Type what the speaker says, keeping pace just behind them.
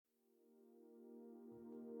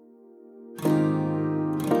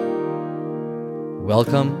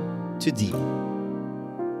Welcome to Deep,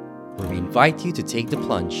 where we invite you to take the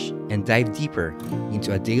plunge and dive deeper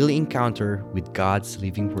into a daily encounter with God's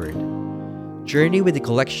living Word. Journey with a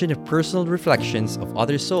collection of personal reflections of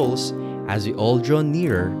other souls as we all draw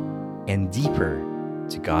nearer and deeper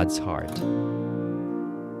to God's heart.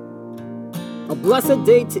 A blessed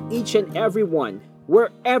day to each and every one,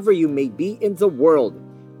 wherever you may be in the world.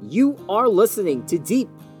 You are listening to Deep,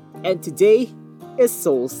 and today is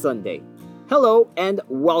Soul Sunday. Hello and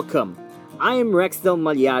welcome. I am Rex Del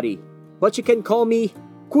Magliari, but you can call me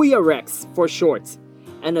Kuya Rex for short,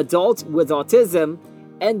 an adult with autism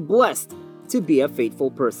and blessed to be a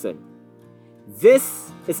faithful person.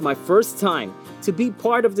 This is my first time to be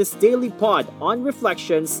part of this daily pod on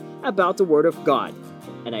reflections about the Word of God,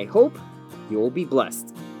 and I hope you will be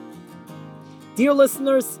blessed. Dear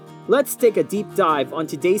listeners, let's take a deep dive on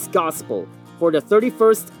today's Gospel for the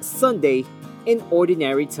 31st Sunday in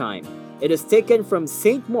Ordinary Time. It is taken from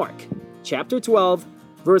St. Mark, chapter 12,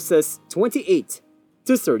 verses 28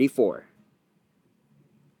 to 34.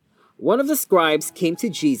 One of the scribes came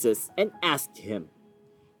to Jesus and asked him,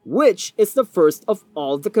 "Which is the first of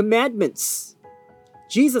all the commandments?"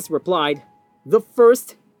 Jesus replied, "The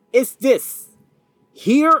first is this: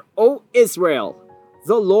 Hear, O Israel,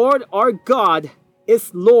 the Lord our God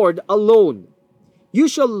is Lord alone. You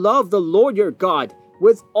shall love the Lord your God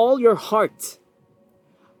with all your heart,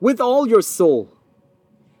 with all your soul,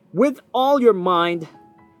 with all your mind,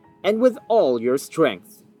 and with all your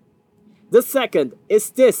strength. The second is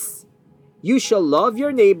this: you shall love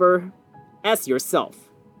your neighbor as yourself.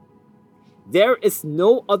 There is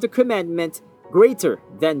no other commandment greater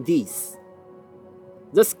than these."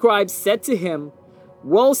 The scribe said to him,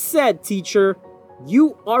 "Well said, teacher.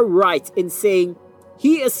 You are right in saying,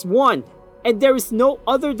 He is one, and there is no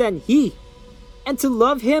other than He, and to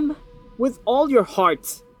love Him with all your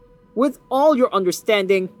heart, with all your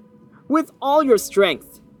understanding, with all your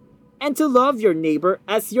strength, and to love your neighbor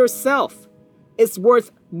as yourself is worth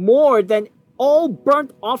more than all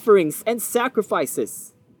burnt offerings and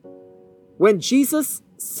sacrifices." When Jesus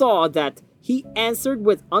saw that he answered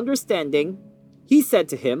with understanding, he said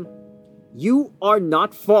to him, "You are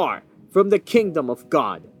not far from the kingdom of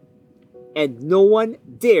God." And no one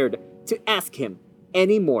dared to ask him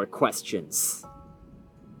any more questions.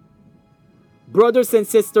 Brothers and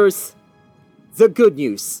sisters, the good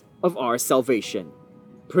news of our salvation.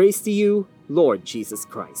 Praise to you, Lord Jesus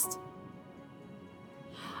Christ.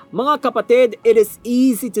 Mga kapatid, it is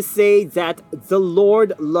easy to say that the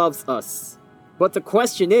Lord loves us. But the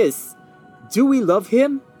question is, do we love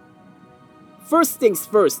Him? First things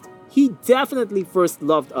first, He definitely first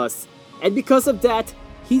loved us. And because of that,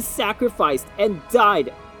 He sacrificed and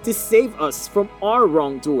died to save us from our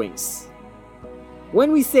wrongdoings.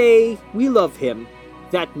 When we say we love Him,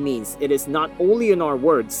 that means it is not only in our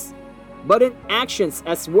words, but in actions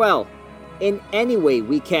as well, in any way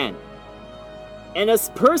we can. And as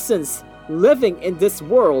persons living in this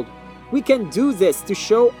world, we can do this to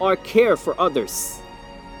show our care for others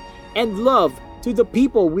and love to the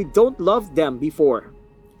people we don't love them before.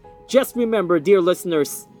 Just remember, dear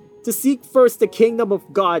listeners, to seek first the kingdom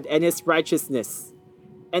of God and His righteousness,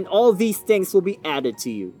 and all these things will be added to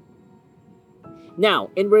you. Now,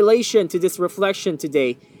 in relation to this reflection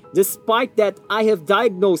today, despite that I have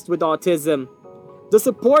diagnosed with autism, the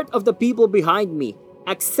support of the people behind me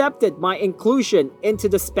accepted my inclusion into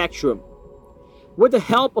the spectrum. With the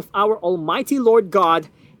help of our Almighty Lord God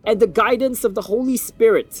and the guidance of the Holy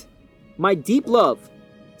Spirit, my deep love,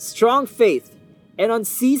 strong faith, and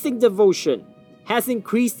unceasing devotion has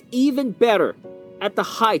increased even better at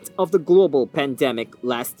the height of the global pandemic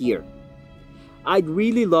last year. I'd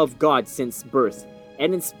really loved God since birth,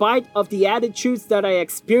 and in spite of the attitudes that I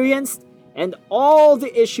experienced and all the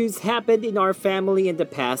issues happened in our family in the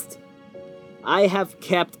past, I have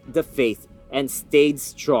kept the faith and stayed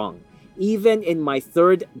strong, even in my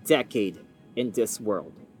third decade in this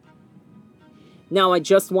world. Now I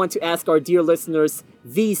just want to ask our dear listeners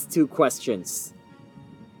these two questions.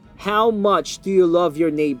 How much do you love your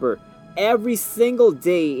neighbor every single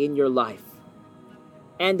day in your life?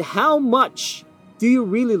 And how much do you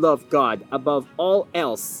really love God above all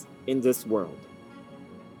else in this world?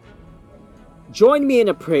 Join me in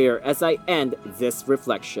a prayer as I end this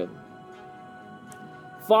reflection.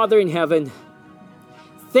 Father in heaven,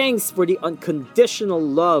 thanks for the unconditional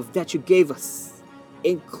love that you gave us,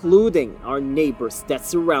 including our neighbors that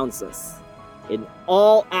surrounds us in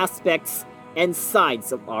all aspects and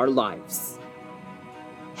sides of our lives.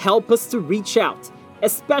 Help us to reach out,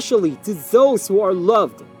 especially to those who are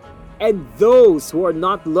loved and those who are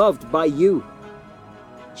not loved by you.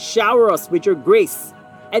 Shower us with your grace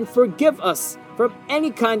and forgive us from any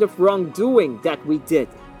kind of wrongdoing that we did.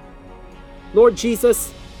 Lord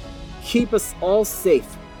Jesus, keep us all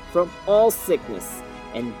safe from all sickness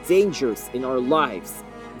and dangers in our lives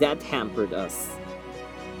that hampered us.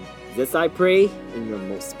 This I pray in your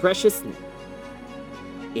most precious name.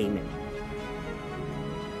 Amen.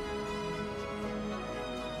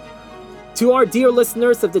 To our dear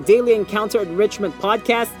listeners of the Daily Encounter Enrichment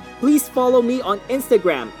Podcast, please follow me on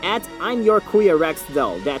Instagram at I'm Your Kuya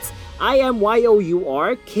Rexdel. That's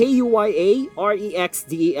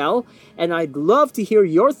IMYOURKUYAREXDEL. And I'd love to hear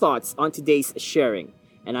your thoughts on today's sharing.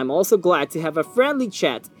 And I'm also glad to have a friendly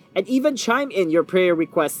chat and even chime in your prayer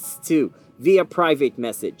requests too via private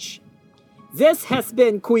message. This has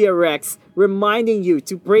been Kuya Rex reminding you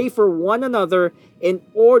to pray for one another in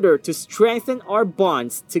order to strengthen our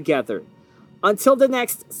bonds together. Until the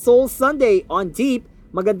next Soul Sunday on Deep,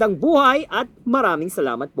 magandang buhay at maraming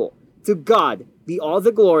salamat po. To God be all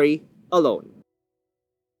the glory alone.